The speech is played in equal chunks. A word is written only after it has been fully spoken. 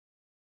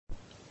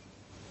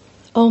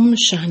Om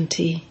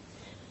Shanti.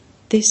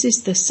 This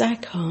is the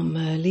Sakhar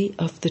Murli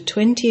of the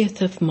 20th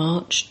of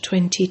March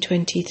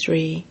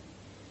 2023.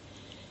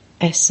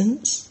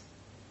 Essence.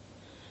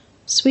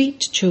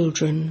 Sweet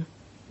children,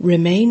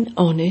 remain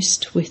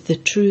honest with the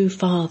true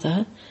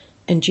Father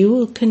and you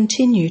will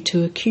continue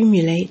to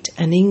accumulate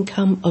an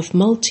income of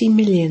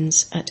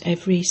multi-millions at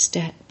every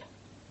step.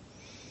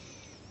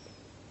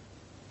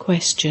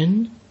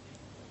 Question.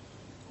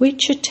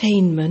 Which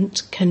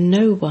attainment can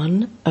no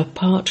one,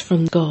 apart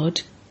from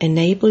God,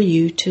 enable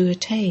you to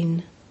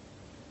attain?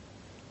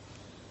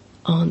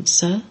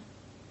 Answer.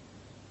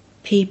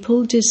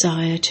 People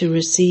desire to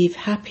receive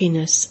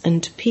happiness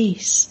and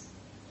peace.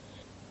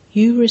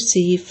 You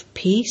receive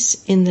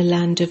peace in the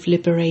land of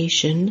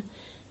liberation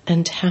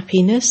and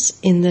happiness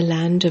in the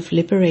land of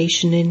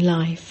liberation in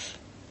life.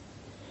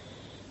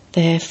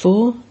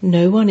 Therefore,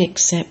 no one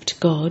except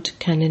God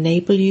can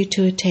enable you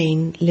to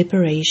attain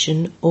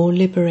liberation or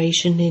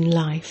liberation in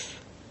life.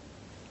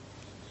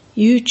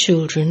 You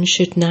children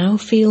should now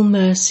feel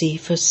mercy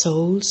for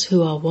souls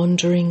who are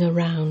wandering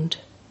around.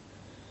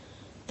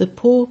 The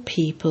poor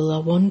people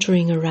are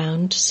wandering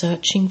around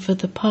searching for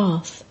the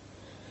path.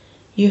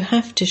 You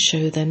have to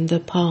show them the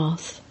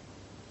path.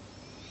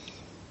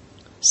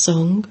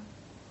 Song.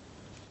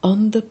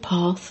 On the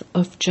Path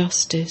of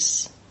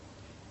Justice.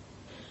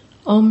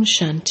 Om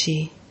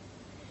Shanti.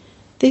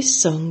 This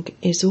song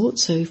is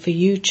also for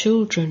you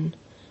children,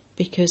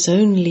 because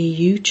only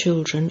you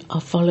children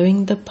are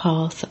following the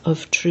path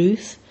of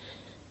truth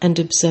and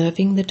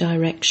observing the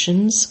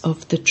directions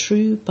of the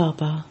true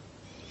Baba.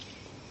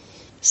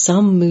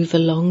 Some move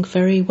along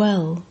very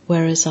well,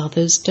 whereas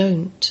others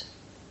don't.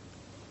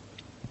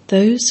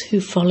 Those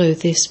who follow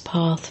this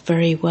path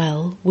very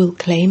well will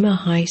claim a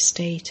high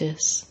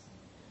status.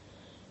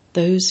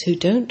 Those who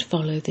don't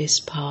follow this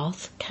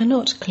path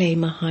cannot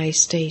claim a high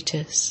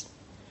status.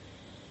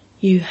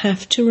 You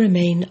have to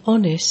remain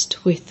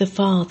honest with the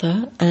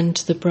Father and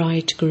the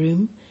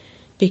Bridegroom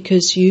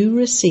because you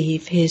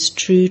receive his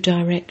true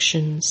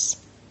directions.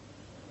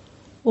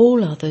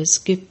 All others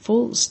give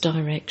false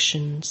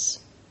directions.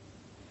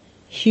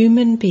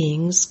 Human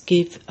beings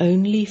give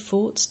only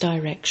false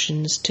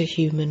directions to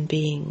human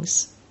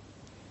beings.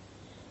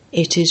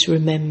 It is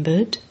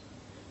remembered,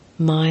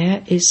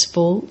 Maya is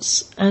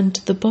false and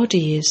the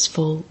body is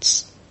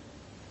false.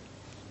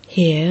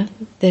 Here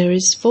there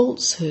is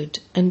falsehood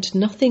and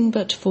nothing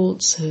but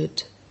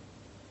falsehood.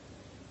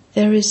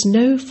 There is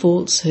no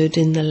falsehood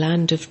in the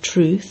land of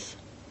truth.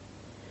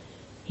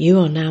 You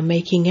are now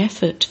making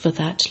effort for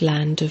that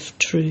land of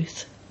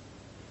truth.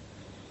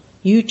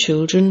 You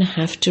children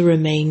have to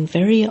remain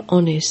very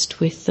honest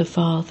with the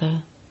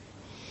Father.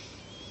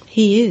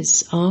 He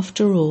is,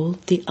 after all,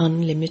 the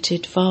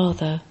unlimited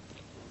Father.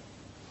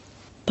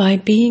 By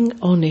being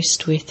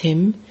honest with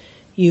him,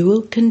 you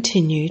will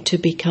continue to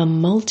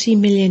become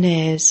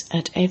multi-millionaires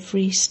at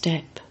every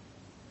step.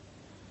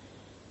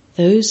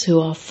 Those who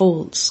are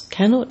false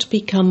cannot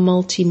become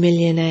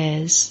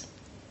multi-millionaires.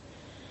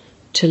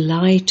 To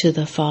lie to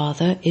the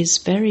Father is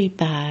very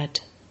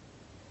bad.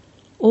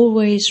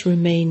 Always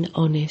remain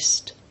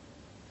honest.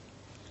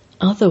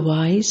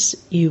 Otherwise,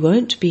 you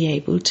won't be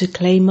able to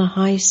claim a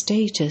high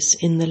status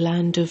in the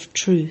land of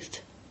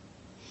truth.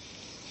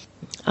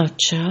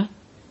 Acha,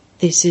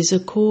 this is a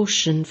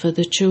caution for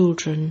the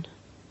children.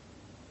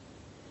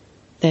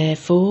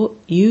 Therefore,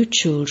 you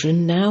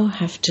children now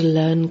have to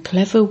learn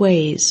clever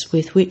ways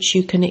with which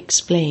you can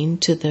explain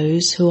to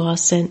those who are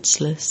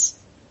senseless.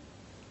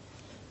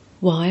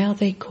 Why are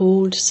they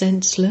called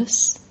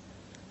senseless?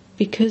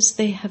 Because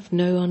they have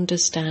no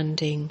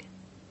understanding.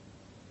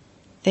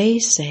 They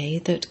say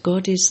that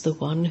God is the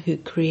one who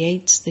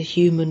creates the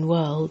human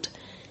world,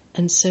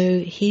 and so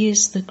he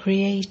is the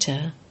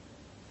creator.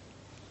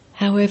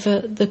 However,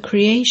 the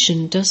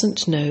creation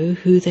doesn't know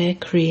who their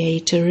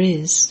creator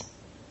is.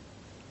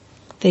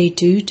 They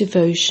do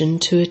devotion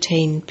to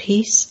attain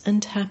peace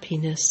and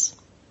happiness.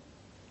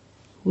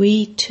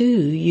 We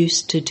too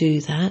used to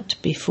do that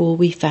before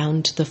we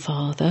found the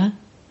Father.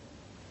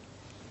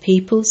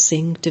 People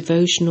sing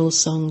devotional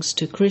songs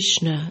to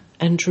Krishna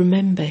and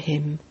remember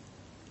him.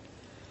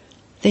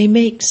 They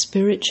make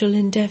spiritual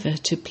endeavour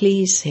to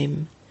please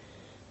him,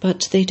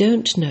 but they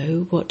don't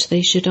know what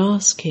they should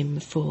ask him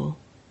for.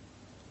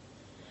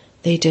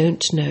 They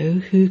don't know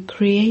who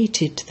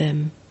created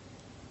them.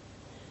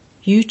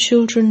 You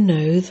children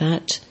know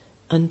that,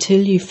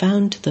 until you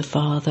found the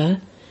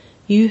Father,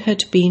 you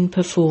had been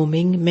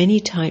performing many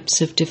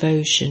types of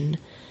devotion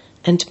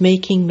and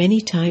making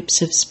many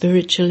types of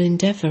spiritual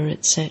endeavour,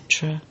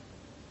 etc.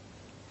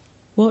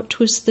 What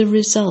was the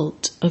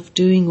result of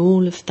doing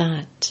all of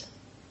that?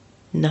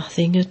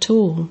 Nothing at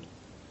all.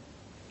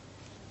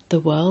 The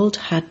world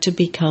had to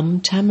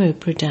become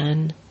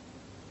Tamopradhan.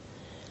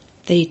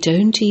 They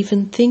don't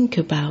even think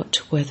about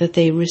whether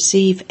they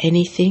receive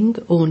anything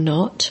or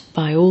not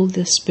by all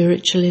the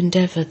spiritual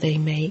endeavour they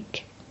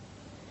make.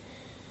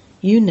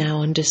 You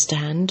now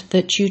understand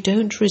that you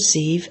don't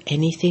receive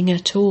anything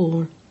at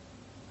all.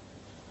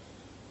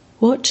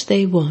 What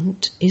they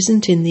want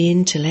isn't in the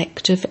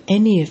intellect of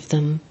any of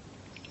them.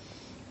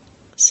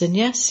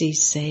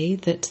 Sannyasis say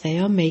that they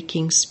are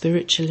making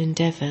spiritual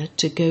endeavour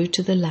to go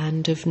to the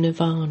land of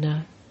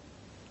nirvana.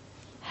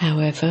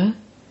 However,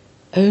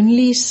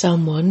 only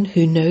someone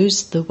who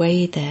knows the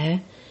way there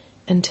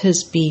and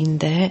has been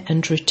there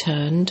and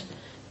returned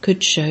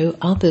could show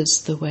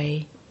others the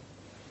way.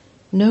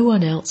 No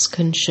one else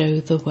can show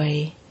the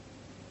way.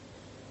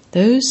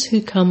 Those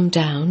who come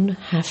down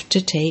have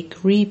to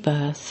take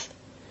rebirth.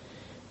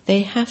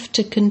 They have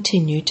to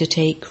continue to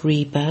take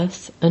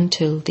rebirth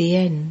until the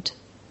end.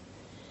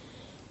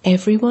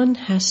 Everyone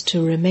has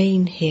to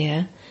remain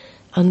here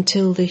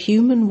until the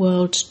human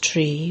world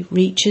tree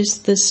reaches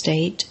the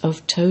state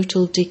of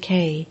total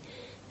decay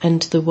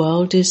and the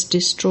world is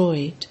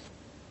destroyed.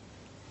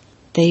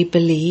 They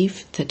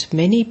believe that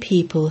many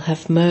people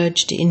have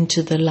merged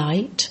into the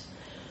light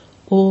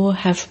or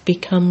have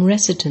become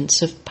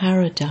residents of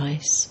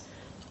paradise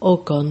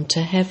or gone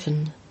to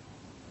heaven.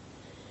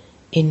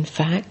 In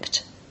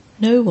fact,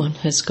 no one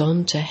has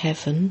gone to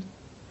heaven.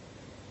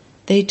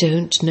 They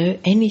don't know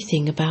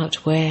anything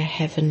about where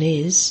heaven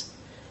is,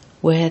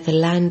 where the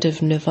land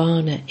of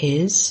nirvana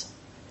is,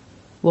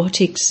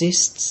 what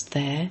exists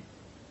there,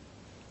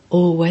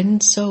 or when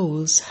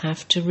souls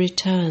have to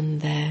return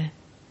there.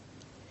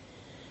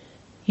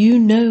 You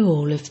know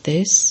all of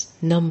this,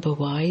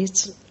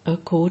 number-wise,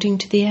 according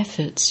to the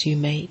efforts you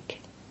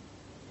make.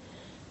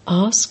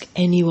 Ask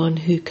anyone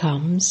who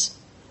comes,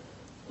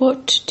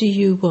 "What do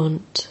you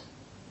want?"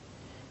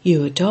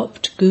 You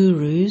adopt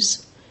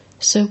gurus,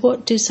 so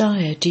what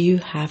desire do you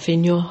have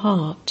in your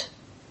heart?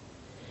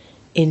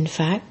 In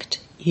fact,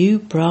 you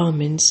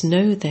Brahmins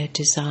know their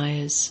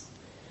desires.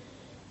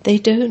 They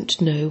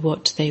don't know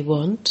what they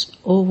want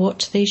or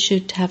what they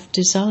should have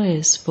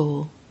desires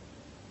for.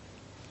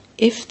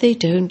 If they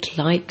don't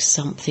like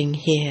something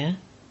here,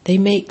 they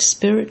make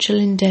spiritual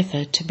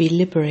endeavour to be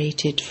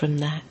liberated from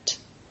that.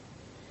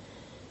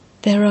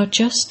 There are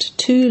just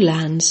two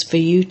lands for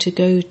you to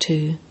go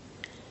to.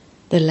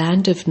 The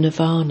land of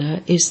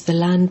nirvana is the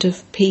land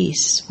of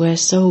peace where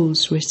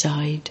souls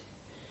reside.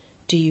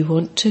 Do you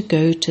want to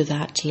go to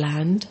that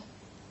land?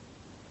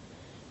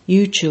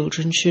 You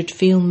children should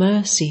feel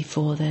mercy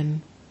for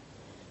them.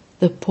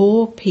 The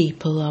poor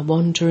people are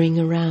wandering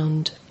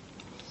around.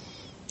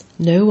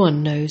 No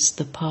one knows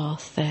the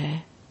path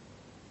there.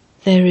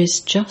 There is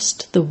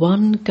just the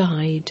one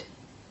guide.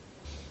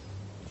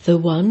 The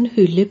one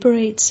who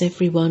liberates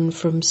everyone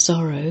from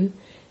sorrow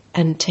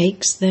and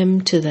takes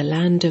them to the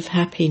land of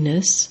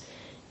happiness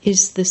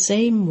is the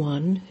same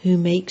one who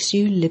makes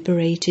you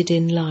liberated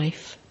in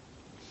life.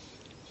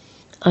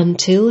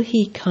 Until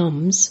he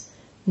comes,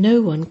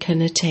 no one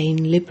can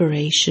attain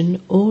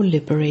liberation or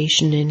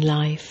liberation in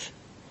life.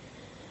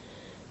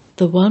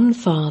 The One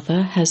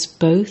Father has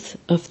both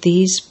of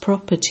these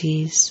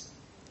properties.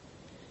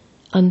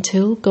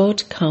 Until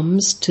God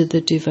comes to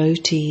the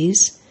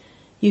devotees,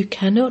 you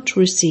cannot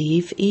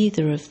receive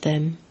either of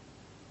them.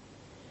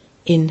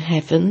 In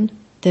heaven,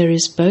 there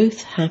is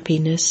both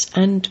happiness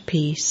and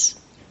peace.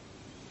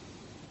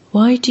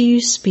 Why do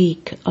you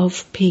speak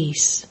of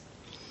peace?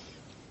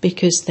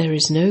 Because there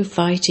is no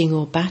fighting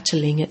or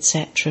battling,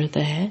 etc.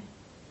 there.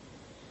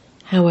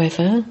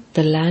 However,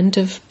 the land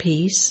of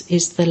peace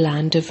is the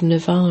land of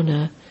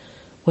nirvana,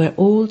 where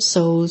all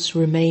souls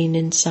remain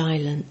in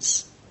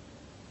silence.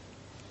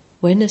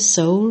 When a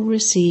soul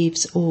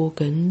receives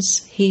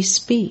organs, he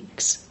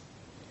speaks.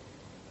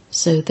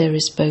 So there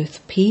is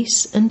both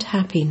peace and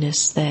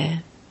happiness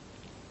there.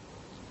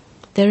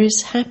 There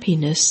is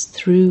happiness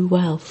through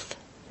wealth.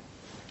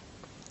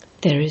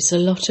 There is a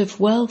lot of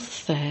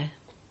wealth there.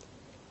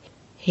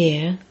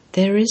 Here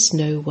there is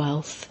no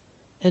wealth,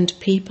 and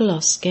people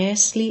are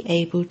scarcely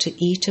able to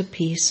eat a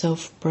piece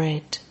of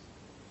bread.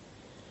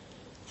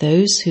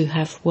 Those who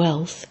have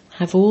wealth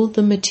have all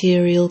the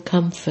material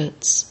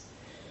comforts,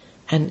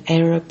 an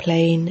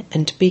aeroplane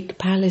and big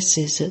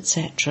palaces,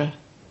 etc.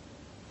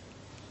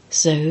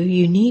 So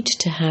you need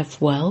to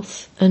have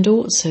wealth and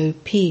also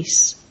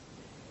peace.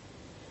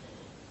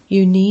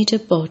 You need a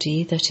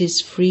body that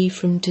is free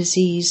from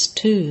disease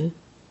too.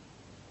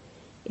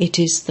 It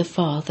is the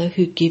Father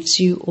who gives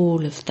you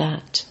all of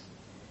that.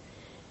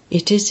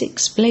 It is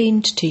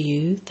explained to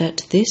you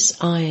that this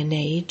Iron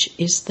Age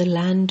is the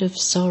land of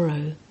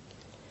sorrow.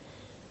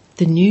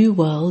 The new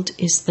world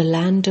is the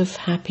land of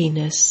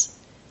happiness.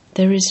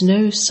 There is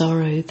no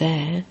sorrow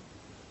there.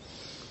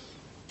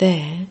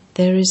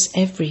 There is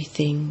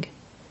everything: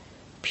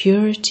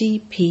 purity,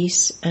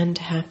 peace, and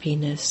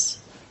happiness.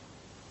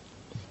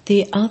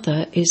 The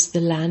other is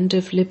the land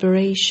of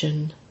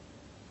liberation.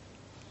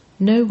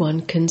 No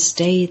one can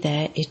stay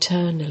there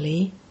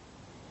eternally.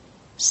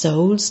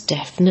 Souls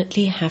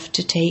definitely have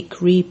to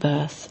take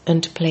rebirth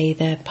and play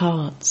their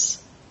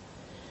parts.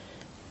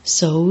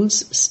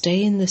 Souls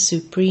stay in the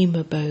supreme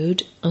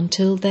abode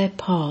until their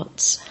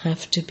parts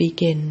have to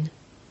begin.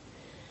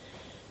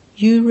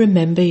 You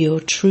remember your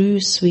true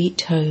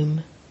sweet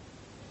home.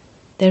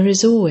 There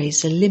is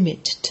always a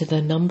limit to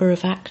the number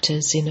of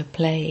actors in a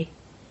play.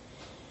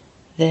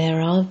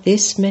 There are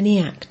this many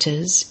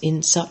actors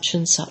in such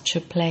and such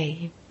a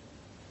play.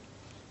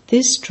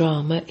 This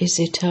drama is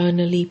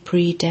eternally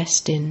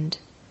predestined.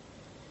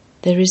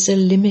 There is a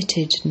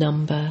limited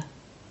number.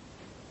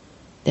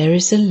 There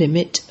is a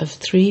limit of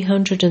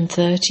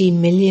 330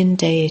 million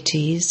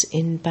deities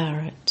in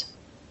Bharat.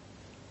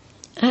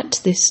 At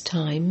this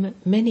time,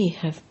 many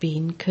have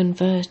been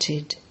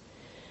converted.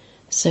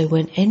 So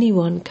when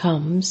anyone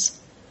comes,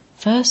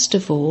 first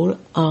of all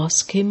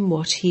ask him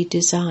what he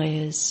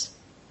desires.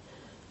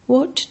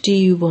 What do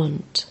you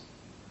want?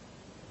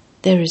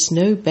 There is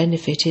no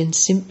benefit in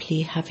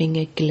simply having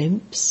a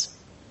glimpse.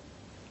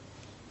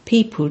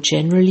 People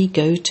generally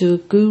go to a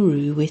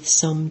guru with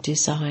some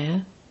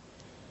desire.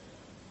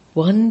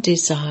 One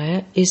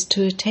desire is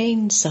to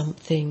attain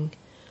something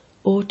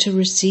or to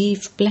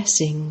receive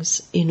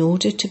blessings in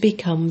order to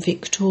become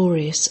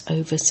victorious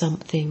over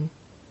something.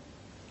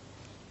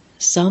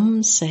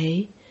 Some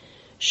say,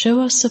 "Show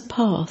us a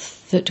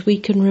path that we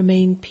can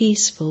remain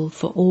peaceful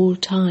for all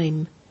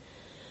time.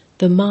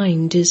 The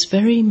mind is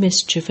very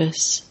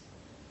mischievous."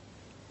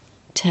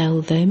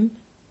 Tell them,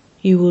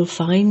 "You will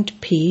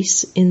find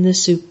peace in the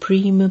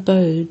supreme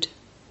abode.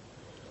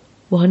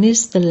 One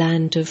is the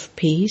land of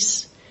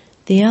peace,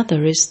 the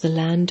other is the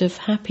land of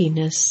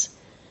happiness,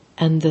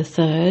 and the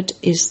third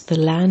is the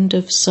land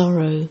of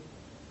sorrow.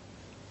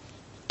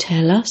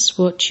 Tell us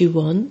what you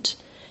want,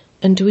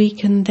 and we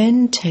can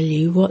then tell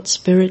you what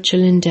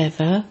spiritual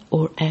endeavour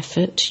or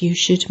effort you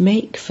should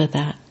make for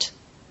that."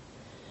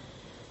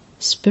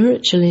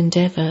 Spiritual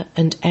endeavour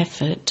and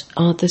effort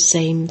are the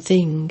same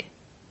thing.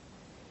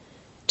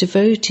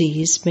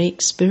 Devotees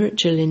make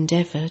spiritual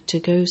endeavour to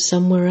go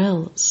somewhere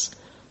else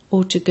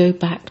or to go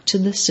back to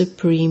the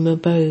supreme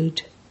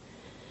abode.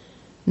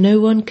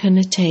 No one can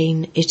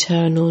attain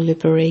eternal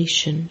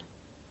liberation.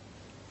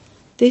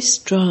 This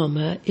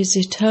drama is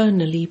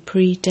eternally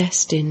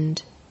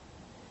predestined.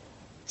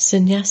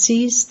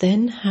 Sannyasis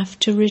then have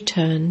to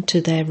return to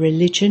their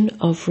religion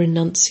of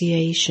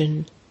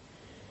renunciation.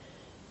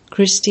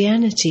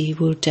 Christianity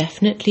will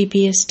definitely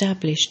be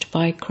established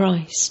by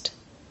Christ.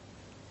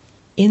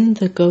 In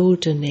the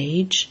Golden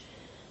Age,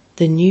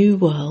 the New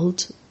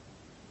World,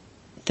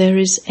 there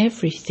is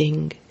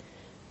everything: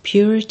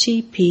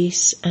 purity,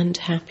 peace and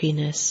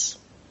happiness.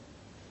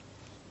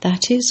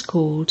 That is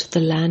called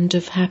the land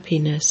of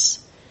happiness,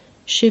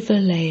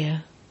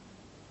 Shivalaya.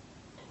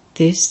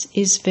 This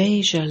is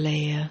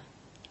Vaijalaya,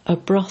 a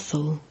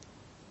brothel.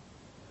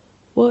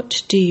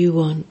 What do you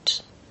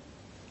want?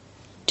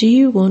 Do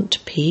you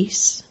want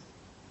peace?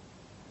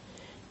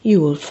 You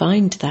will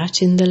find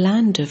that in the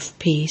land of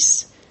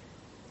peace.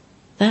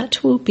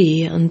 That will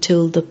be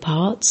until the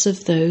parts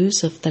of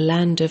those of the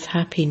land of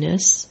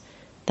happiness,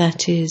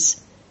 that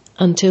is,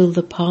 until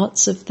the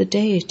parts of the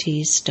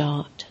deities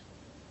start.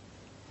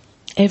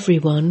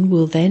 Everyone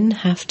will then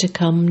have to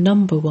come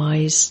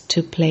number-wise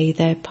to play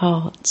their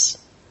parts.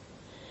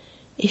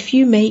 If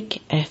you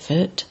make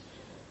effort,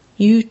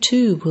 you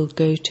too will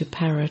go to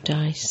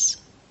paradise.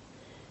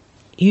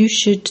 You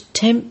should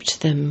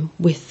tempt them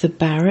with the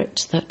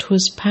Bharat that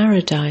was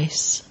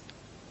paradise.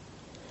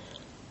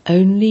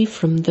 Only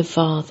from the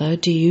Father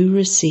do you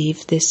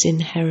receive this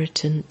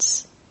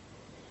inheritance.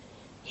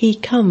 He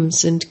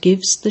comes and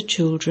gives the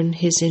children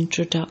his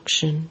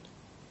introduction.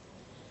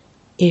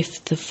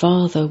 If the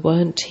Father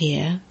weren't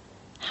here,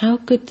 how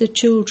could the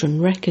children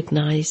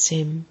recognize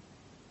him?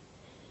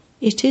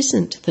 It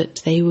isn't that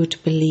they would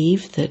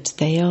believe that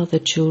they are the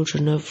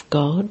children of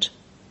God.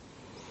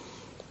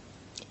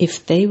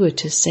 If they were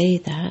to say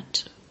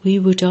that, we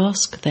would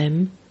ask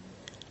them,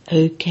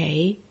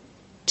 "Okay,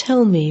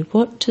 tell me,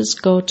 what does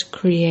God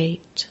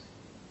create?"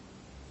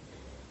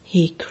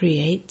 He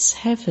creates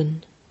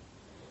heaven.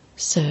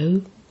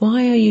 So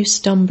why are you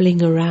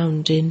stumbling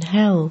around in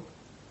hell?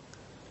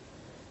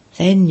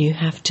 Then you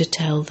have to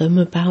tell them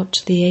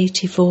about the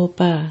 84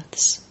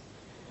 births.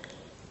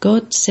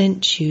 God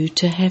sent you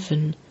to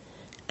heaven,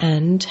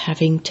 and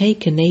having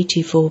taken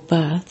 84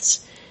 births,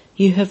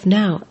 you have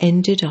now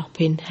ended up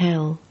in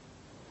hell.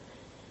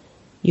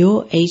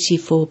 Your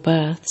 84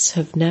 births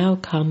have now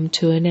come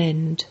to an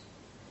end.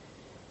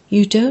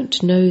 You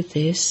don't know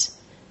this,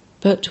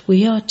 but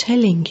we are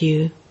telling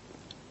you.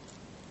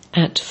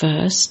 At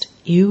first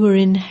you were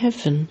in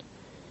heaven,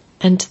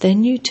 and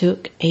then you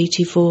took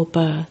 84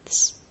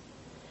 births.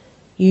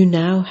 You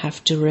now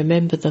have to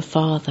remember the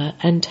Father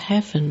and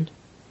heaven.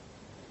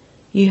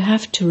 You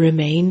have to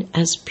remain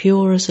as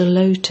pure as a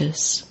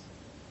lotus.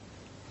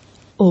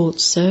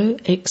 Also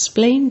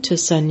explain to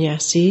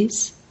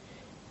sannyasis,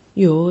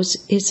 yours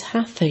is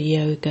Hatha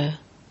Yoga,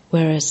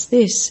 whereas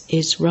this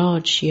is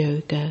Raj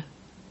Yoga.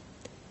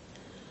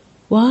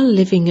 While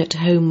living at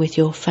home with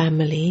your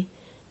family,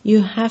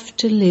 you have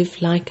to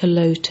live like a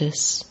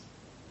lotus.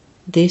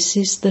 This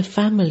is the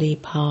family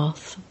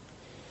path.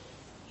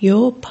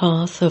 Your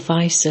path of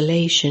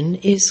isolation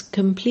is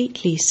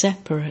completely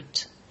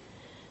separate.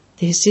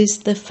 This is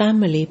the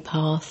family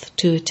path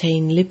to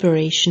attain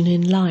liberation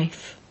in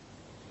life.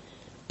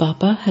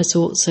 Baba has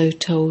also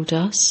told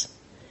us,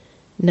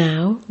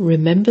 now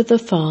remember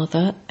the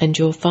Father and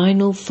your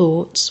final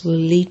thoughts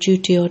will lead you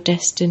to your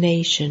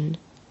destination.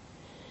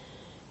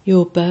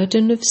 Your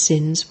burden of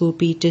sins will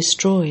be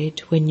destroyed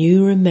when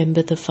you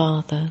remember the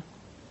Father.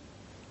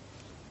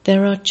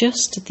 There are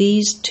just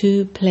these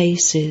two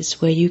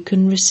places where you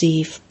can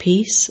receive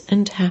peace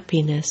and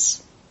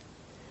happiness.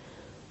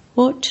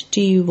 What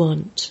do you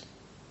want?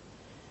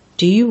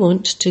 Do you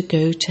want to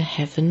go to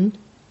heaven?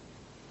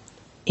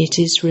 It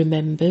is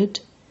remembered,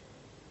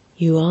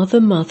 you are the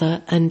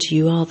mother and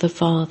you are the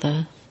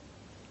father.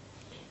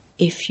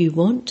 If you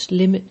want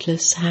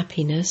limitless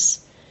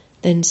happiness,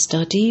 then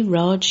study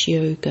Raj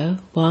Yoga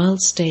while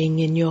staying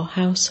in your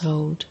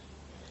household.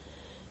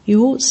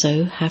 You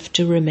also have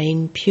to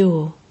remain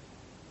pure.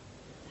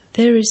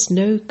 There is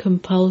no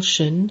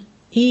compulsion,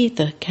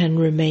 either can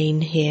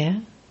remain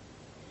here.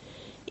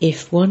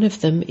 If one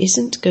of them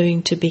isn't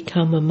going to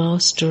become a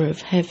master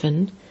of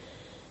heaven,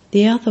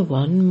 the other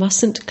one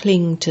mustn't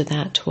cling to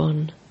that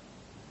one.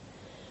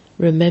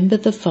 Remember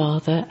the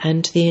Father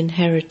and the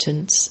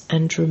inheritance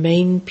and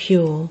remain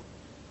pure.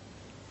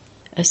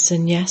 A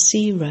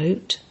sannyasi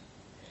wrote,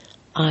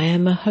 I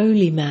am a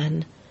holy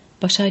man,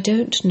 but I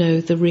don't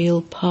know the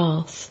real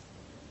path.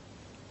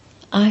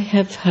 I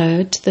have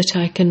heard that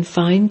I can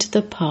find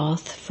the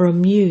path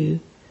from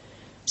you,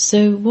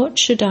 so what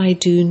should I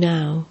do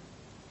now?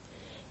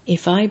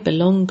 If I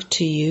belonged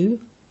to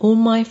you, all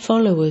my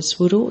followers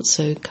would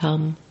also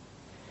come.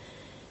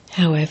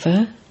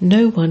 However,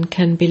 no one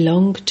can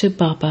belong to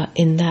Baba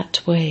in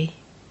that way.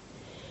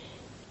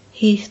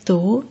 He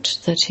thought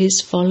that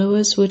his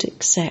followers would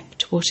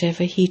accept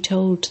whatever he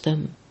told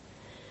them.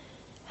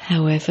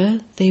 However,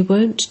 they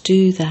won't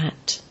do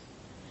that.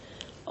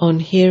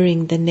 On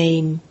hearing the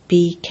name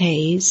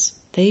BKs,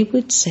 they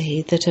would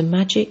say that a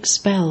magic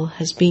spell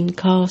has been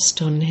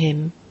cast on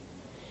him.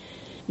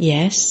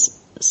 Yes,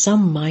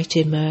 some might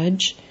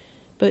emerge,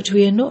 but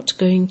we are not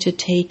going to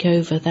take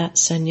over that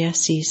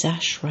sannyasi's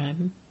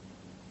ashram.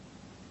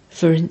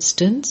 For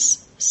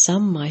instance,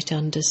 some might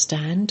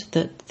understand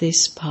that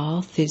this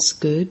path is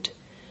good,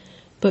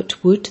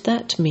 but would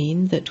that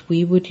mean that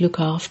we would look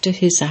after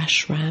his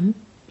ashram?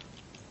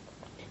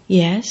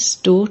 Yes,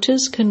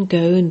 daughters can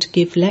go and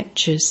give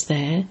lectures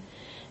there,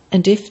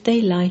 and if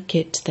they like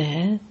it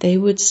there, they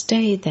would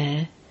stay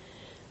there.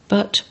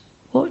 But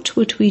what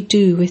would we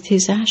do with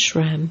his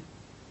ashram?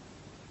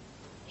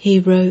 He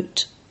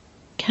wrote,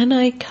 Can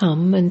I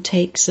come and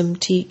take some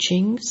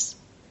teachings?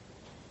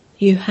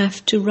 You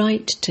have to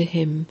write to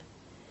him.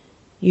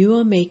 You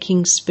are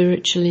making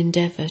spiritual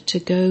endeavour to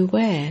go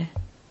where?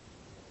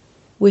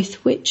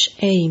 With which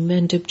aim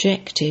and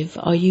objective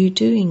are you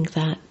doing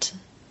that?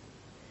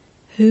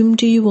 Whom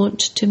do you want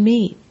to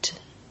meet?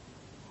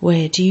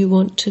 Where do you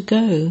want to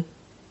go?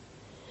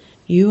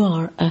 You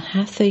are a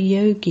Hatha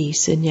Yogi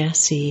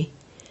sannyasi,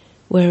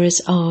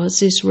 whereas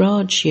ours is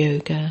Raj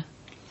Yoga.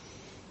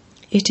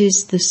 It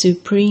is the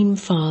Supreme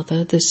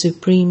Father, the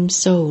Supreme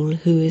Soul,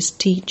 who is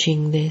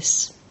teaching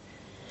this.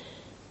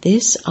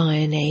 This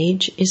Iron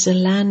Age is a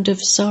land of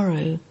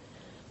sorrow,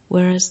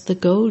 whereas the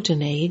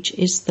Golden Age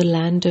is the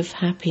land of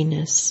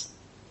happiness.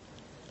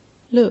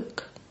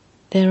 Look,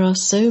 there are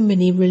so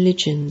many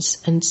religions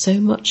and so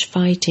much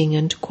fighting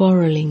and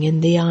quarrelling in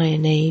the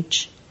Iron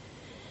Age.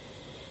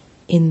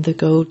 In the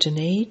Golden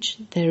Age,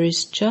 there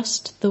is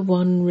just the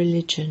one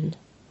religion.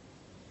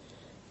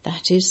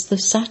 That is the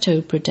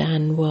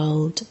Sato-Pradhan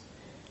world.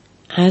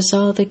 As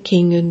are the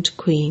king and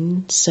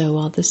queen, so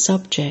are the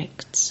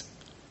subjects.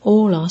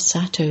 All are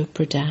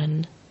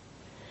Sato-Pradhan.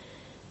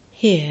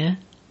 Here,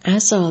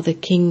 as are the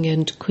king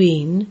and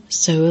queen,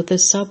 so are the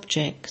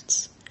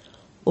subjects.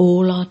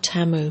 All are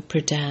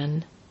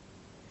Tamo-Pradhan.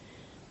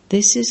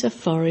 This is a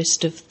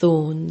forest of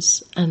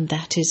thorns, and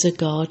that is a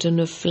garden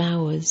of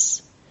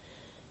flowers.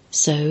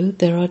 So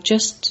there are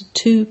just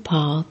two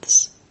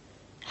paths,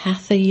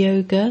 Hatha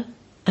Yoga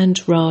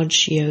and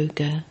Raj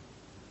Yoga.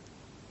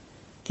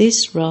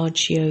 This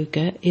Raj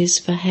Yoga is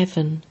for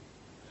heaven.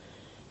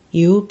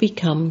 You will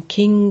become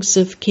kings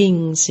of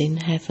kings in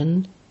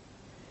heaven.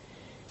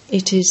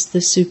 It is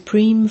the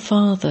Supreme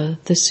Father,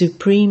 the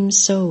Supreme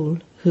Soul,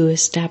 who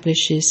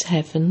establishes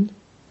heaven.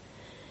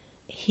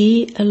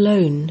 He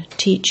alone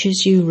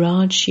teaches you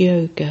Raj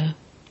Yoga.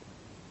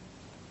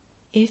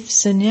 If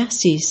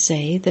sannyasis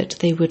say that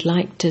they would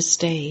like to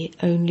stay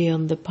only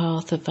on the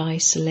path of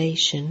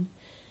isolation,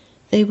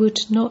 they would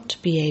not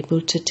be able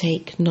to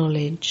take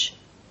knowledge.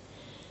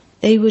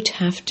 They would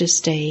have to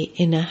stay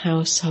in a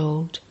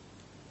household.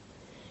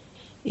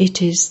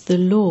 It is the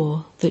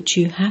law that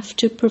you have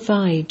to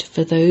provide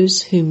for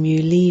those whom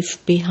you leave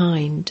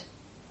behind.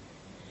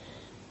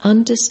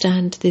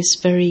 Understand this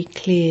very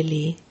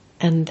clearly,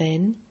 and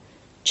then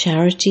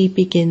charity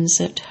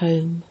begins at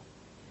home.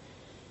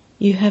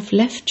 You have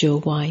left your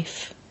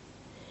wife.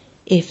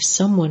 If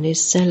someone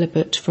is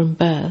celibate from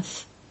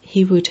birth,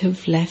 he would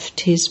have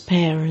left his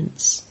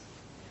parents.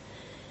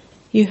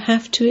 You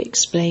have to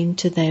explain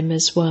to them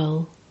as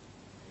well.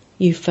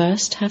 You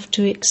first have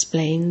to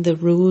explain the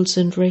rules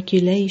and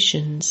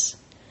regulations.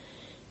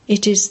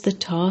 It is the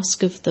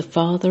task of the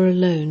Father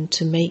alone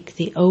to make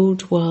the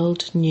old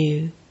world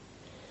new.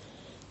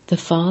 The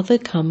Father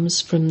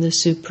comes from the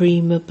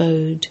Supreme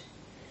Abode.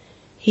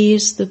 He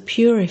is the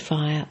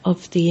purifier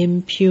of the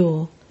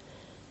impure,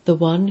 the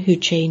one who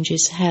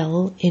changes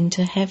hell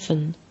into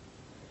heaven.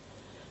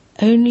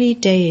 Only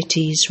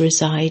deities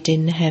reside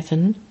in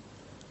heaven.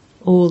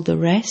 All the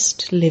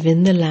rest live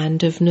in the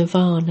land of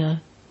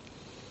nirvana.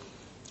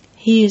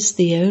 He is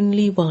the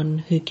only one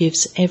who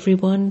gives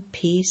everyone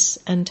peace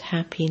and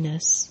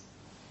happiness.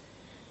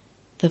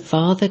 The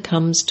Father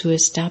comes to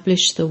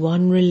establish the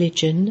one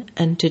religion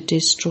and to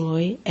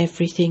destroy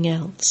everything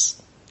else.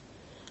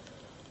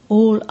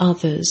 All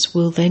others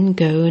will then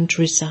go and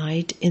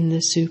reside in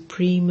the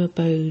supreme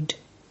abode.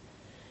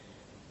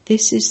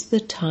 This is the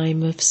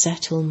time of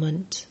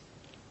settlement.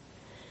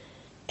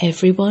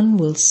 Everyone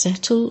will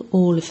settle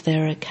all of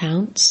their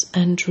accounts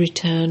and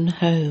return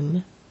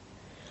home.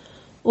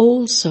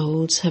 All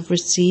souls have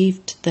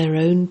received their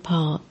own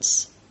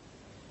parts.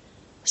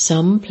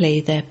 Some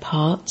play their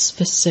parts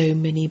for so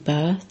many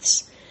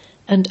births,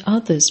 and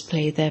others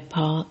play their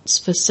parts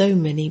for so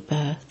many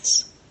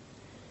births.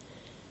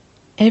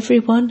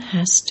 Everyone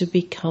has to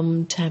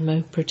become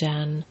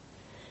Tamopradhan.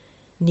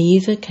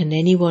 Neither can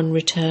anyone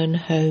return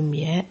home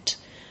yet,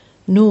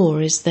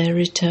 nor is there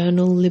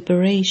eternal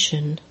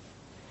liberation.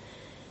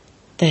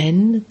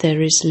 Then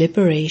there is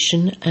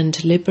liberation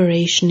and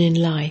liberation in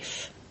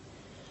life.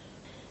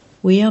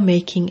 We are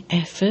making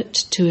effort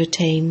to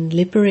attain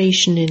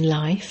liberation in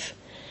life,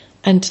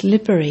 and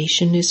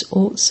liberation is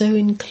also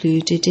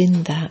included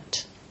in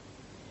that.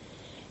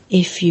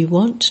 If you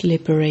want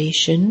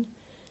liberation,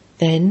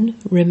 then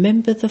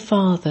remember the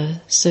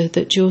Father so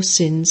that your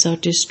sins are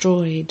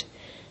destroyed,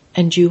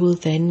 and you will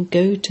then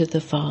go to the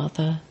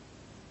Father.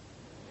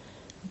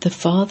 The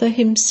Father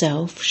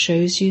himself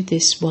shows you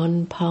this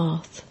one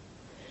path.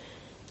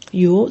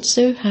 You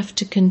also have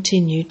to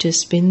continue to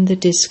spin the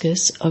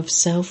discus of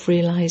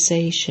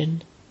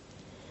self-realization.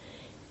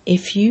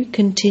 If you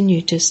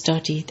continue to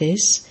study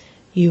this,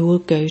 you will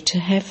go to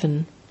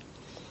heaven.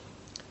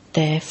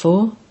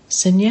 Therefore,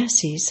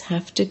 sannyasis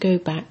have to go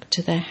back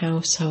to their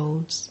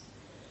households.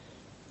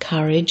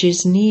 Courage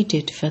is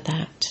needed for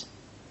that.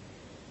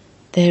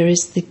 There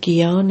is the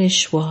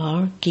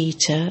Gyaneshwar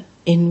Gita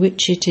in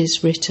which it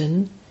is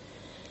written,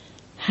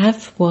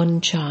 "Have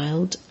one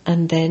child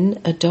and then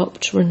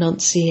adopt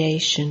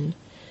renunciation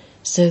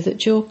so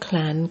that your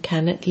clan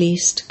can at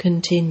least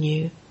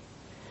continue."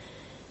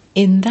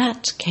 In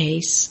that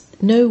case,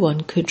 no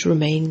one could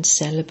remain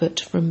celibate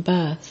from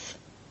birth.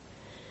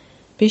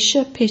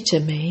 Bishop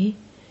Pitame,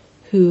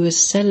 who was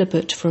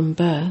celibate from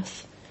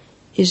birth,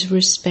 is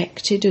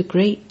respected a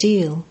great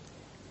deal,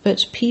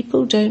 but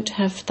people don't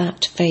have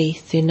that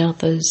faith in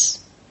others.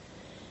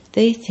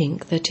 They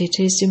think that it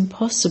is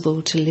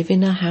impossible to live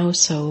in a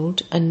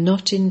household and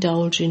not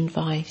indulge in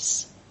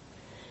vice.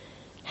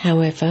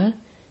 However,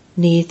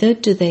 neither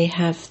do they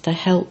have the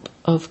help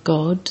of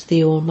God,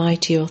 the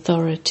Almighty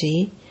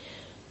Authority,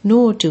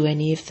 nor do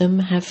any of them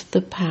have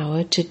the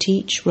power to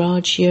teach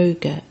Raj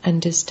Yoga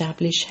and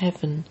establish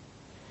heaven.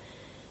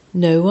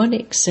 No one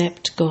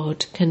except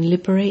God can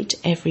liberate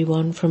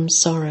everyone from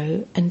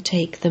sorrow and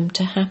take them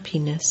to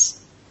happiness.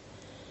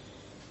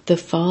 The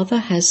Father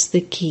has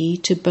the key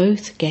to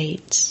both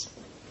gates.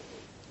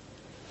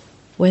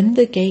 When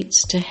the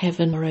gates to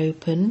heaven are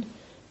open,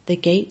 the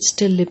gates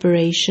to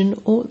liberation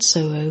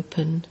also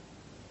open.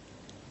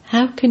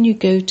 How can you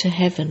go to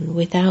heaven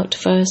without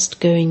first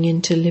going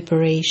into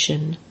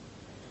liberation?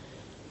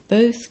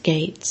 Both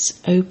gates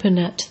open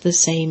at the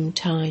same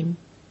time.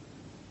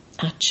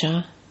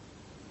 Acha.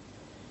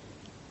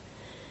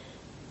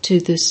 To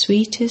the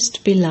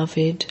sweetest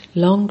beloved,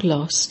 long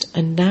lost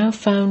and now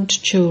found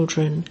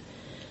children,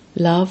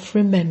 love,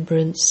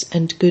 remembrance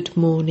and good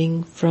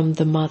morning from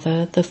the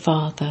Mother, the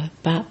Father,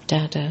 Bap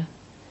Dada.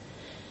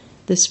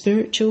 The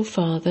spiritual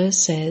father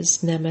says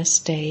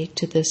Namaste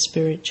to the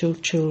spiritual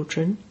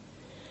children,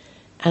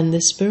 and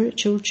the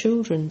spiritual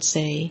children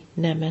say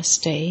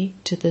Namaste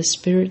to the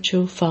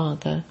spiritual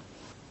father.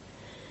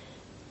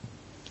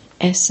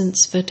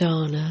 Essence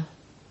Vedana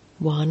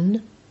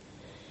 1.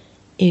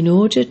 In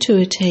order to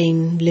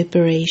attain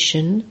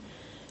liberation,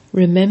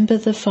 remember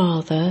the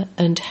Father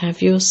and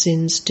have your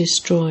sins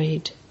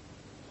destroyed.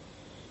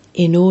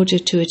 In order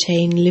to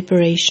attain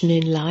liberation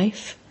in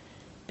life,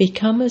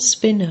 become a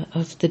spinner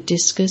of the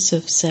discus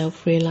of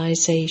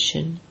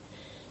self-realization,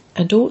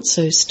 and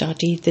also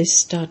study this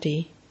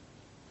study.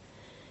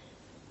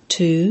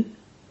 2.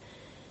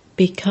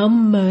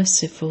 Become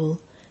merciful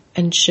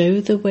and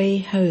show the way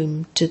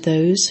home to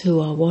those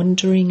who are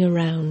wandering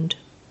around.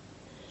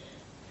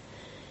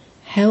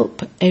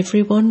 Help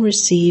everyone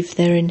receive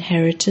their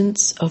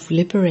inheritance of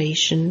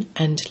liberation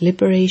and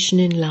liberation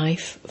in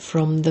life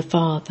from the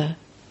Father.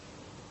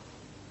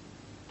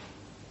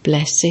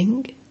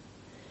 Blessing.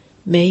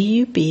 May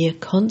you be a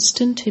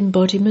constant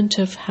embodiment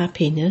of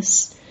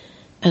happiness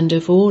and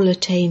of all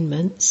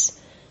attainments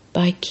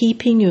by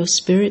keeping your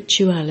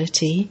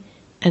spirituality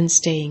and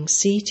staying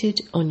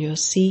seated on your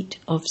seat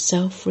of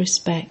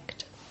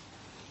self-respect.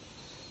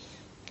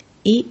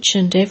 Each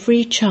and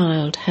every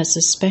child has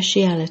a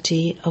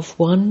speciality of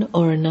one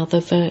or another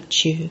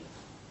virtue.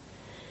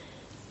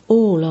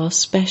 All are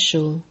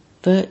special,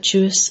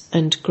 virtuous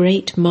and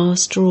great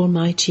Master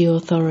Almighty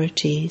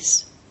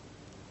authorities.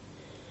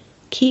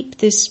 Keep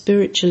this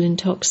spiritual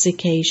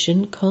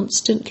intoxication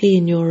constantly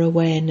in your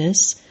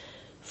awareness,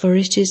 for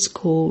it is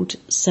called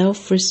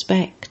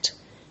self-respect,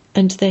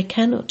 and there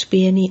cannot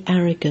be any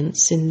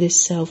arrogance in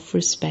this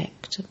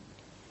self-respect.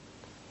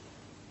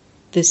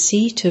 The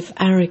seat of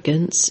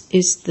arrogance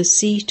is the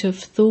seat of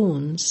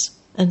thorns,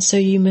 and so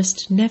you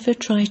must never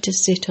try to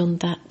sit on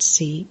that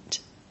seat.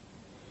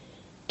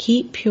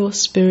 Keep your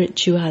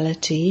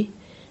spirituality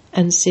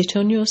and sit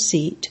on your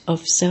seat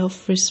of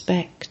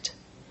self-respect,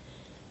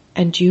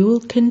 and you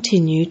will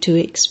continue to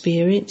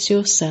experience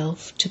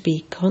yourself to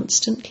be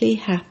constantly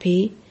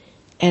happy,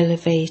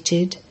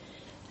 elevated,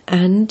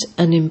 and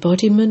an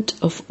embodiment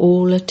of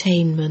all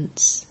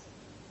attainments.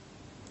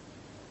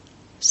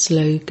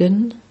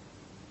 Slogan: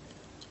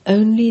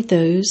 only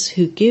those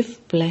who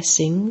give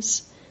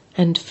blessings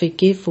and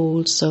forgive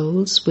all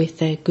souls with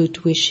their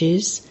good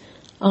wishes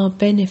are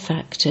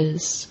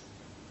benefactors.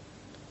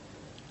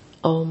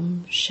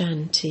 Om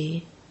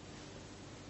Shanti.